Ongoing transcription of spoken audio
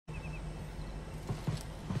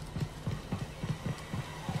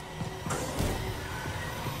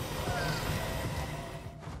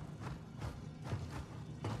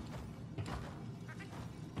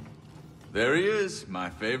There he is, my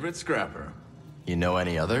favorite scrapper. You know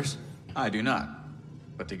any others? I do not.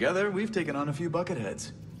 But together, we've taken on a few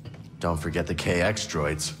bucketheads. Don't forget the KX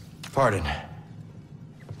droids. Pardon.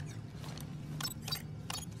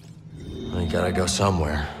 I gotta go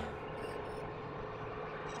somewhere.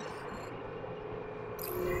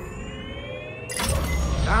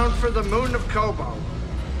 Down for the moon of Kobo.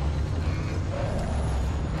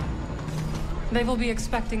 They will be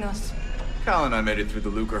expecting us. Cal and I made it through the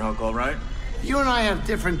Lucre Hulk all right. You and I have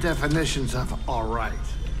different definitions of all right.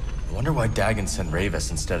 I wonder why Dagan sent Rayvis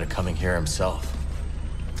instead of coming here himself.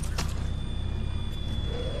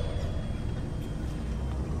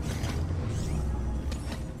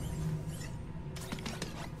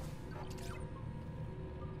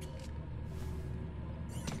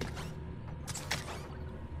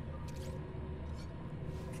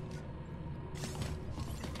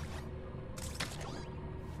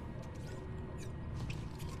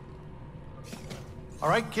 All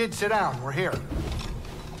right, kids, sit down. We're here.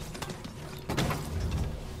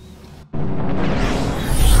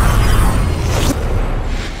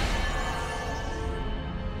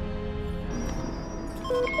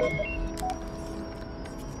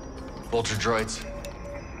 Vulture droids.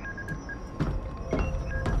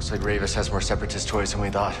 Looks like Rayvis has more separatist toys than we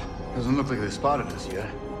thought. Doesn't look like they spotted us yet.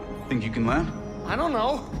 Think you can land? I don't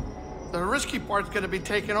know. The risky part's gonna be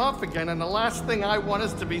taken off again, and the last thing I want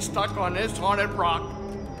is to be stuck on this haunted rock.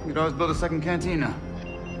 You could always build a second cantina.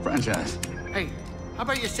 Franchise. Hey, how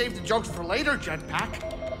about you save the jokes for later, Jetpack?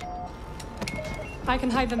 I can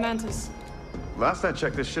hide the mantis. Last I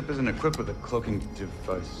checked, this ship isn't equipped with a cloaking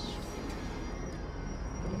device.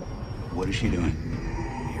 What is she doing?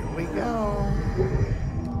 Here we go.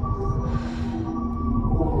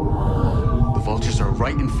 The vultures are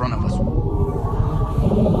right in front of us.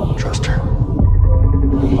 Trust her.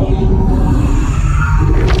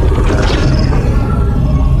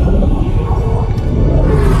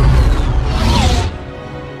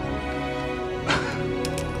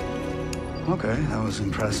 Okay, that was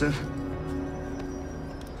impressive.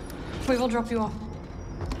 We will drop you off.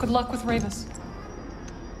 Good luck with Rayvis.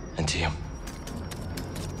 And to you.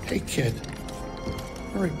 Hey, kid.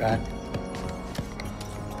 Hurry back.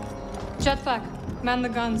 Jetpack, man the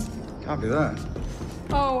guns. Copy that.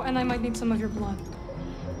 Oh, and I might need some of your blood.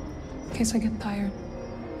 In case I get tired.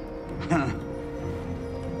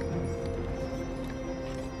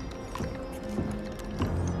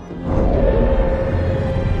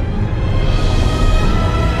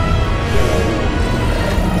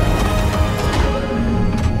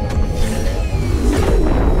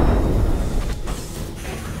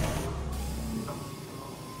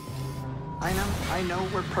 I know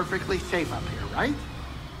we're perfectly safe up here, right?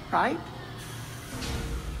 Right?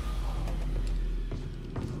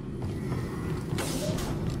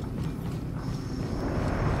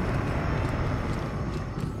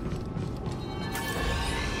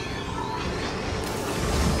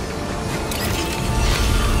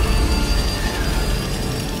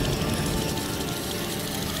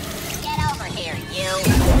 Get over here, you!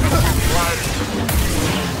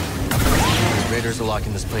 Raiders are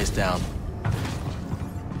locking this place down.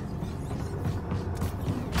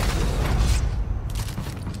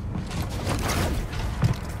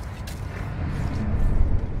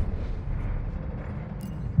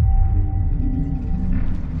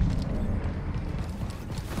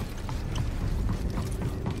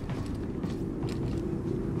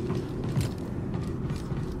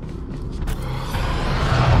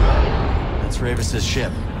 That's Rayvis'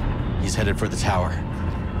 ship. He's headed for the tower.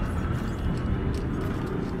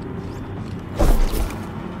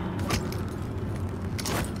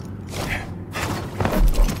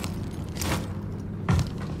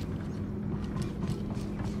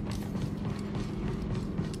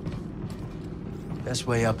 Best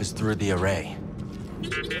way up is through the array.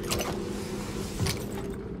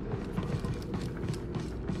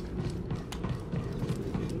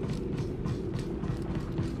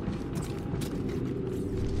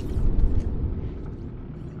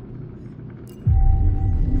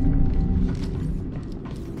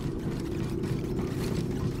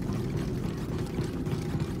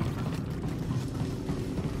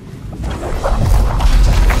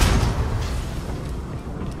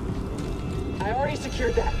 I already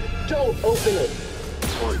secured that. Don't open it.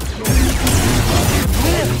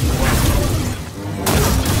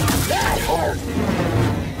 That hurt.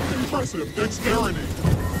 Impressive dexterity.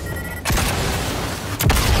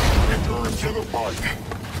 Enter into the fight.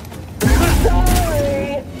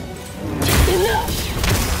 Sorry. Enough.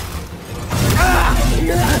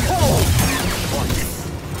 Here I come.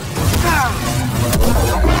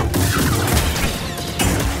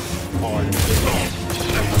 time.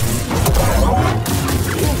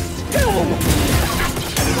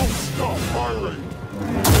 Don't stop firing.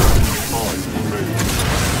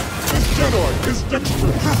 This Jedi is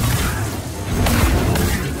dexterous.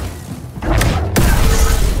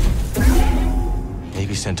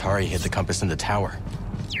 Maybe Centauri hid the compass in the tower.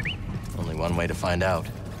 Only one way to find out.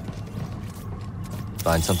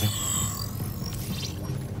 Find something?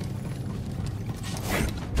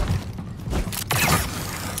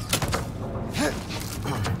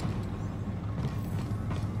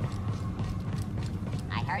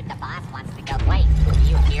 I heard the boss wants to go late. Do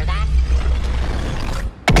you hear that?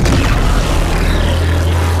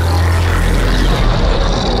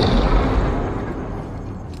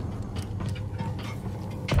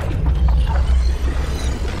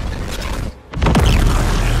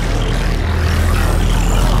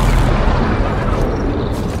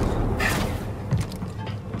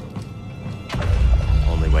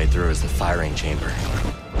 Through is the firing chamber. Yeah,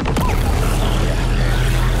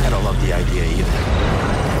 I don't love the idea either.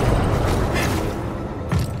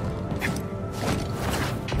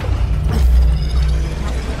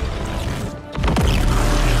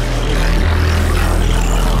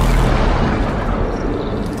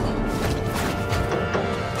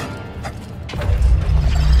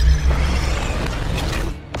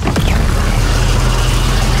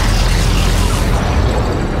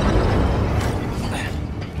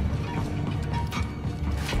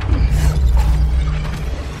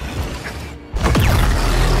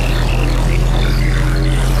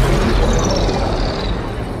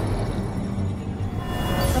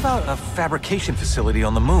 Fabrication facility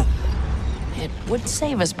on the moon. It would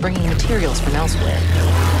save us bringing materials from elsewhere.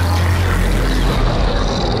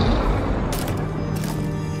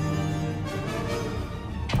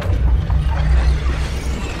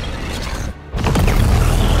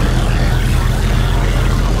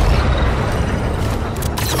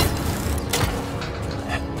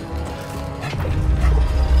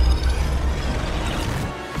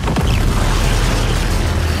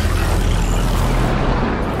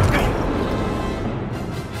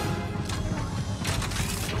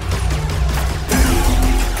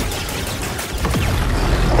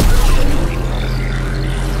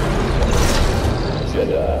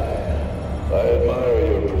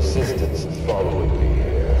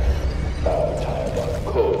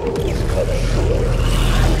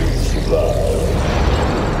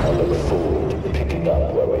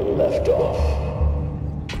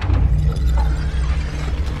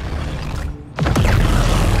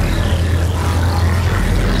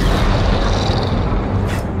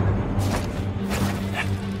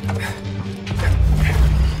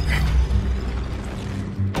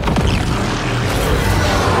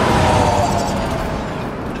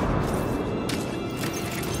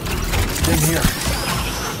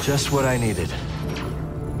 Just what I needed.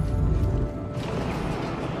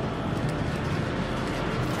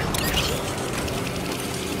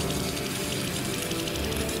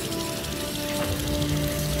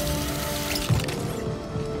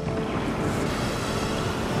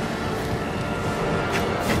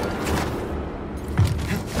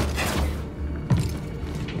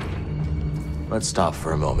 Let's stop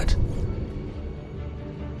for a moment.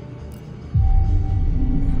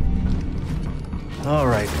 All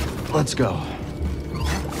right, let's go.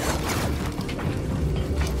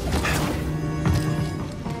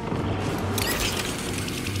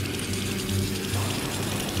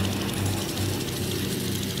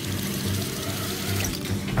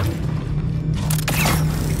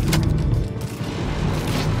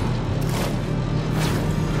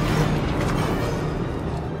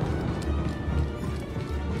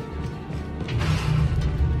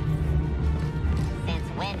 Since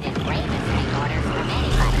when did Rayvis take orders from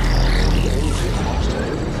anybody?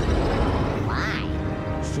 Why?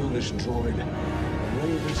 Foolish droid.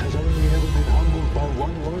 Rayvis has only ever been humbled by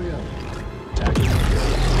one warrior. Dagon.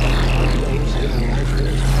 Those hidden like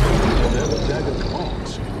this. Whenever Dagon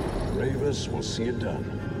commands, Rayvis will see it done.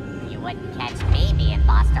 You wouldn't catch me being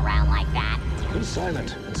bossed around like that. Be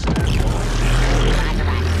silent and stand on. Roger,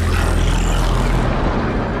 roger.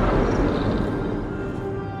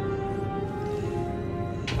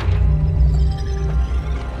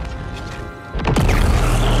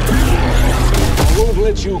 I won't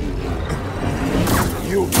let you.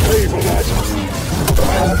 You pay for that.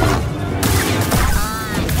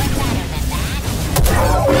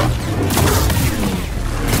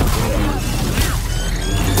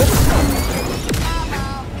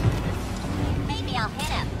 Maybe I'll hit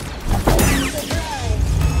him.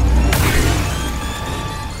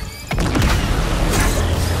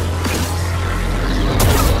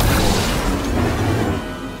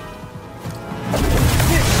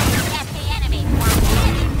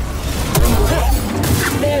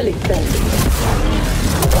 Time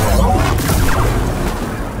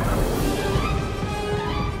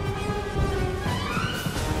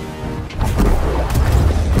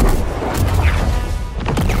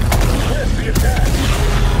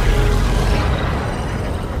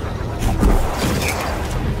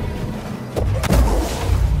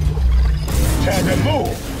to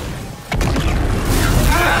move!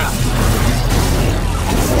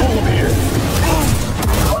 Pull him here!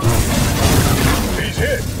 He's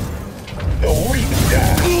hit! The weak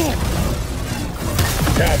die!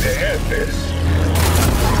 Time to end this!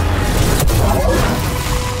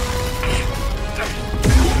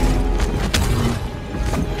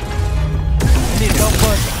 Need help,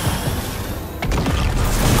 bud?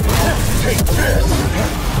 Take this!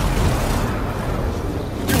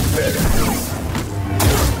 You better!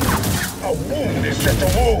 A wound is just a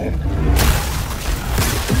wound!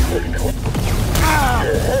 Pretty cool.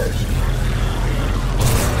 You're hurt!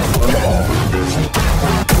 Come on!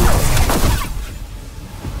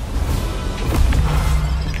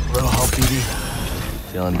 Little help, BD?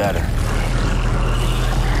 Feeling better.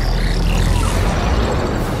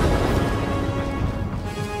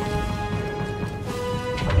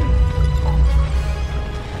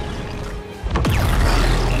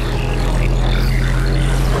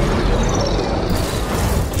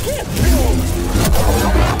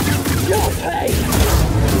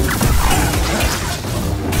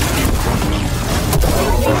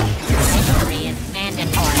 Victory is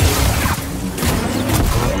mandatory.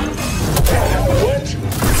 What?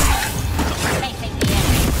 Facing the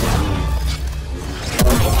enemy. I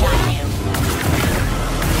got you.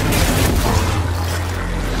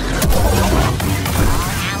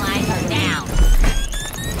 All allies are down.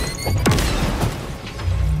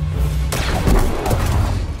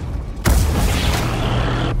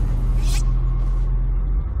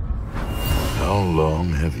 How long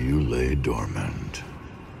have you laid dormant?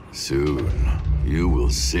 Soon, you will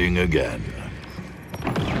sing again.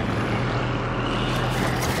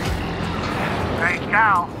 Hey,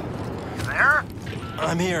 Cal. You there?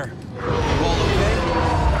 I'm here. You all okay?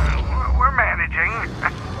 We're managing.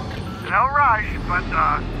 No rush, but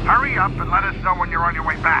hurry up and let us know when you're on your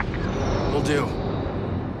way back. Will do.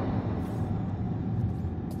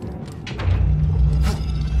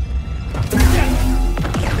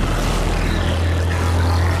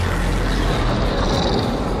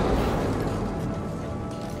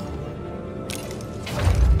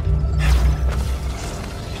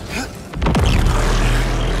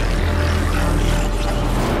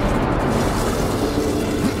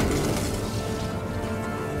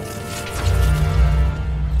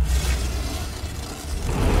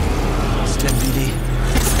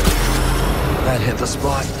 That hit the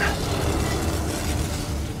spot.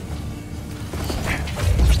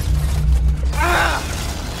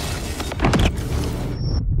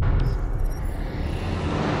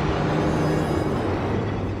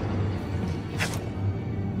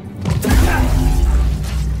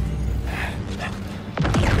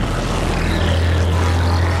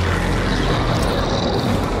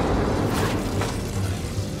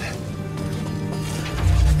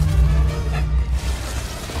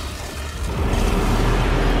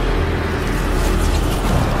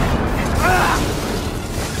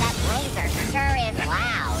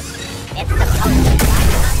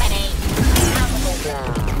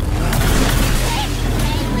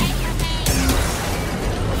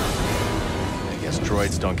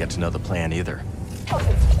 Droids don't get to know the plan either.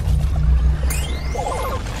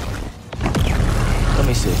 Let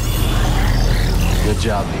me see. Good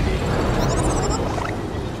job, BB.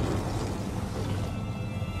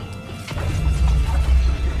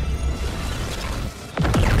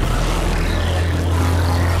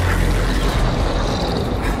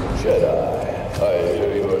 Jedi, I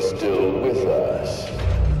hear you're still with us.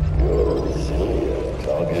 You're resilient,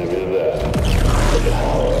 I'll give you that. The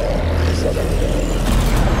power is unlimited.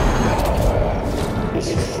 Power is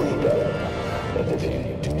freedom. And if you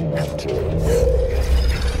do not turn away,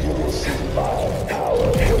 you will see my power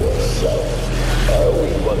for yourself. I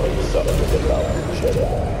always wondered something about the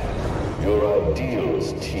Jedi. Your ideals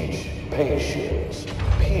teach patience,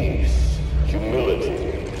 peace, humility.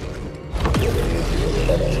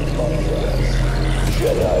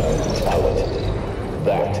 Jedi brutality.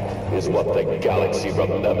 That is what the galaxy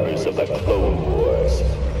remembers of the Clone Wars,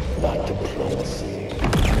 not diplomacy.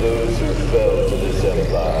 Those who fell to this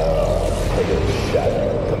empire are pale shadow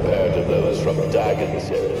compared to those from Dagon's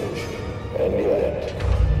Age. And yet,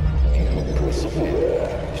 you persevere.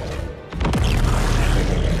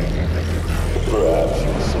 Perhaps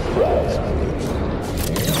you surprised me.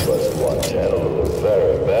 You must want Hell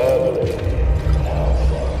very badly. How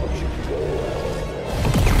far would you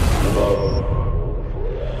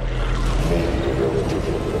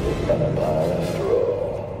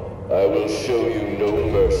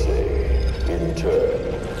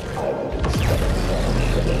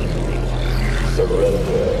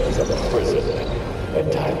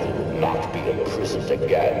Serpentine will not be imprisoned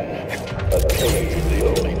again. A cage is the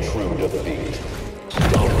only true defeat.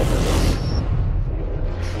 Dominance.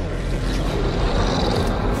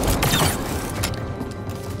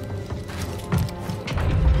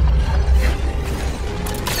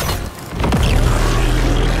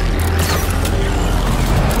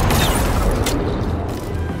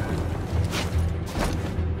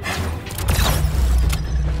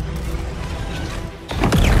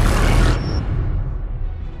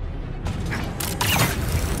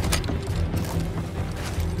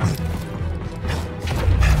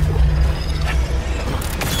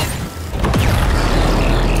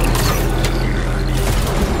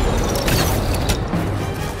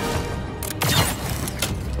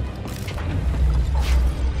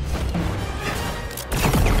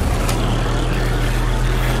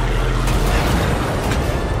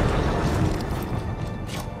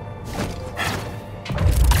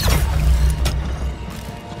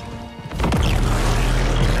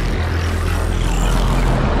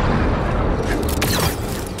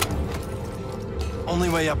 Only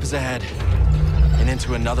way up is ahead, and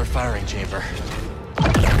into another firing chamber.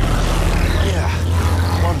 Yeah,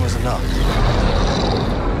 one was enough.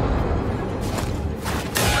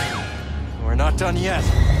 We're not done yet.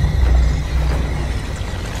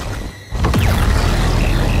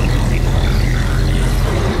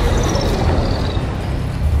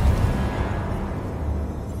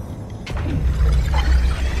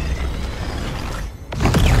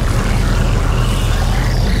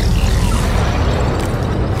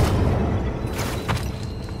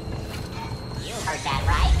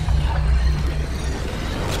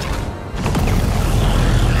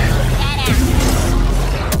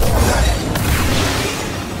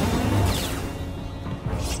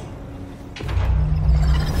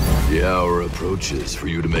 The hour approaches for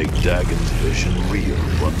you to make Dagon's vision real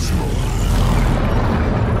once more.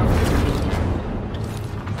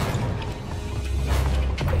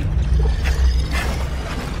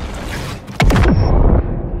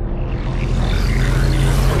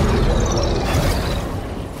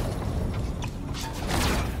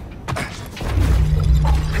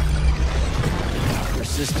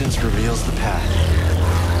 Resistance reveals the path.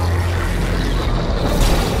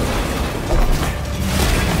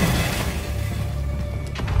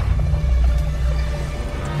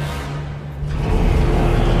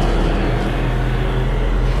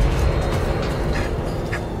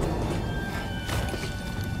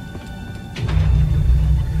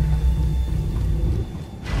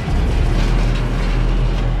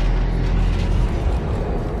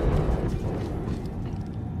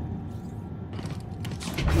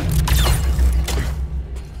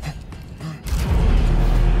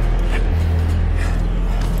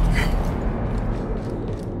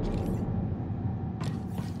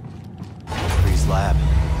 Lab.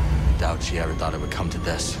 Doubt she ever thought it would come to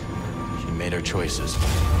this. She made her choices.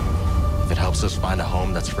 If it helps us find a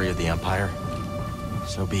home that's free of the Empire,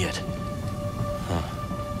 so be it. Huh.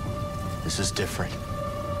 This is different.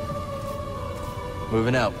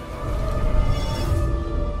 Moving out.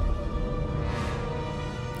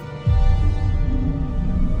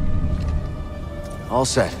 All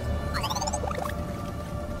set.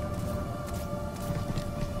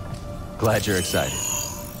 Glad you're excited.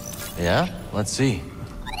 Yeah? Let's see.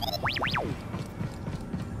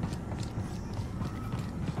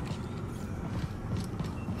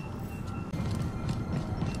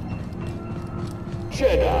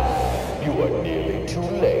 Jedi, you are nearly too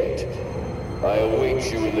late. I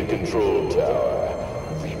await you in the control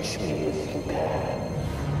tower. Reach me if you can.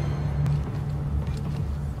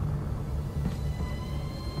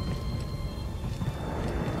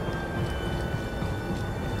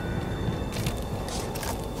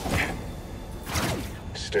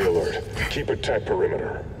 Stay alert. Keep a tight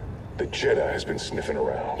perimeter. The Jedi has been sniffing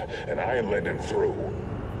around, and I ain't letting him through.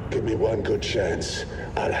 Give me one good chance.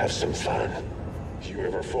 I'll have some fun. You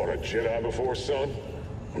ever fought a Jedi before, son?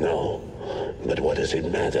 No. But what does it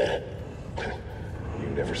matter? You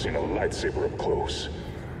never seen a lightsaber up close.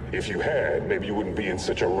 If you had, maybe you wouldn't be in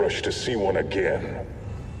such a rush to see one again.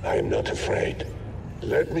 I am not afraid.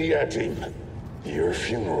 Let me at him. Your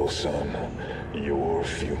funeral, son. Your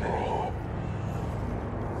funeral.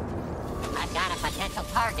 I've got a potential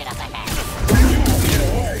target up ahead.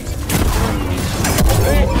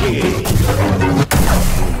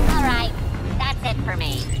 All right, that's it for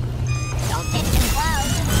me. Don't get too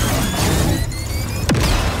close.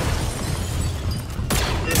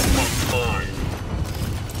 This one's mine.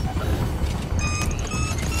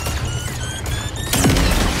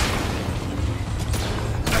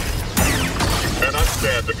 And I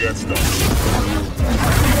stand to against us.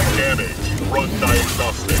 Damage. Run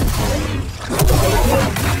diagnostic.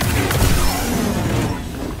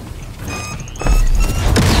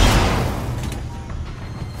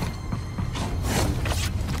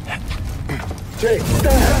 Take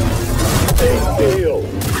that! Big deal!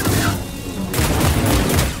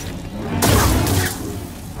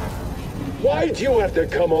 Why'd you have to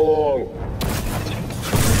come along?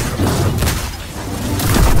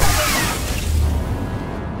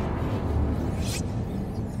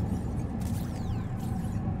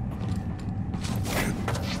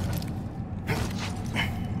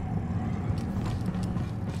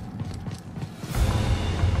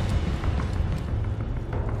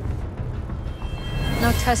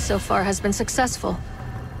 No test so far has been successful.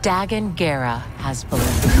 Dagon Gera has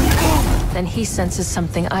believed. Then he senses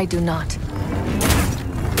something I do not.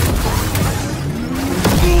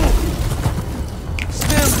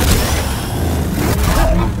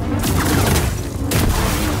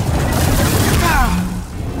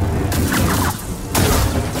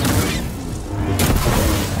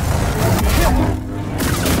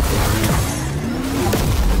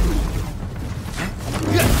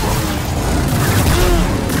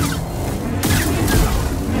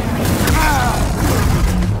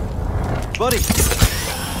 Buddy!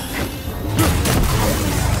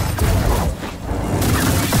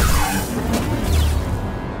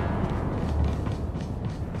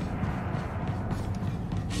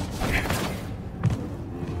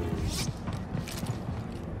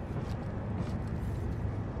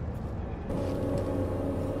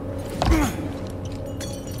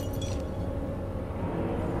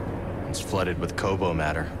 It's flooded with Kobo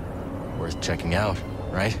matter. Worth checking out,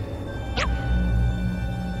 right?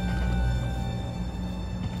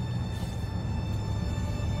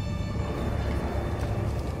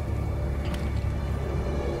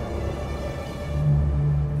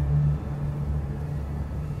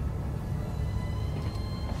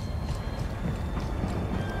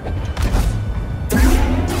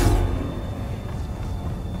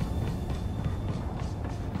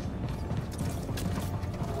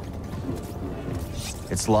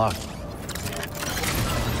 It's locked.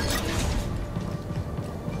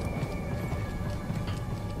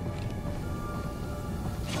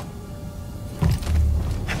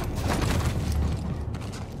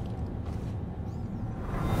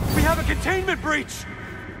 We have a containment breach!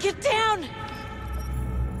 Get down!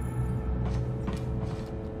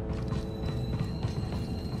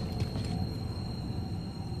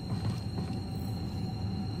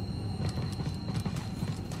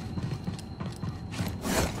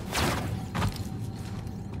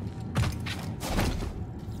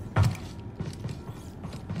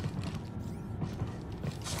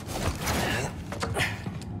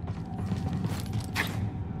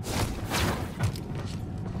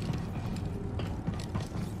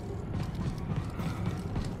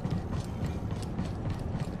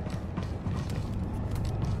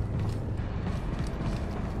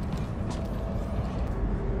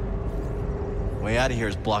 Way out of here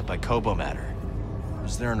is blocked by Kobo matter.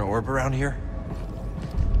 Is there an orb around here?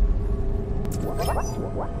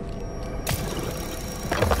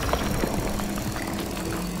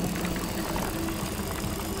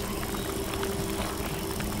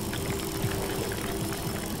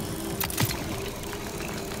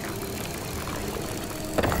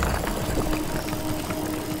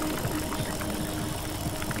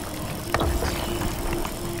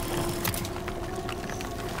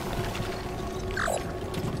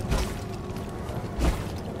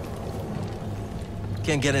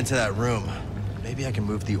 Can't get into that room. Maybe I can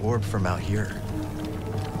move the orb from out here.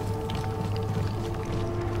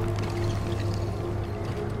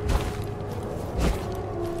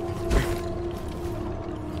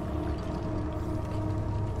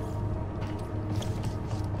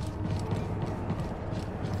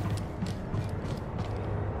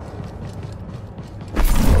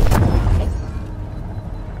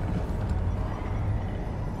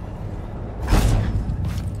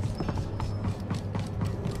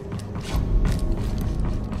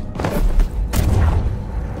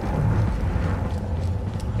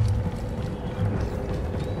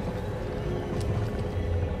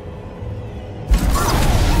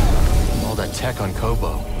 Tech on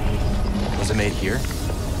Kobo. Was it made here?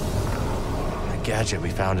 A gadget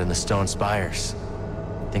we found in the stone spires.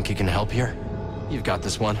 Think you can help here? You've got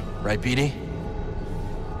this one, right, BD?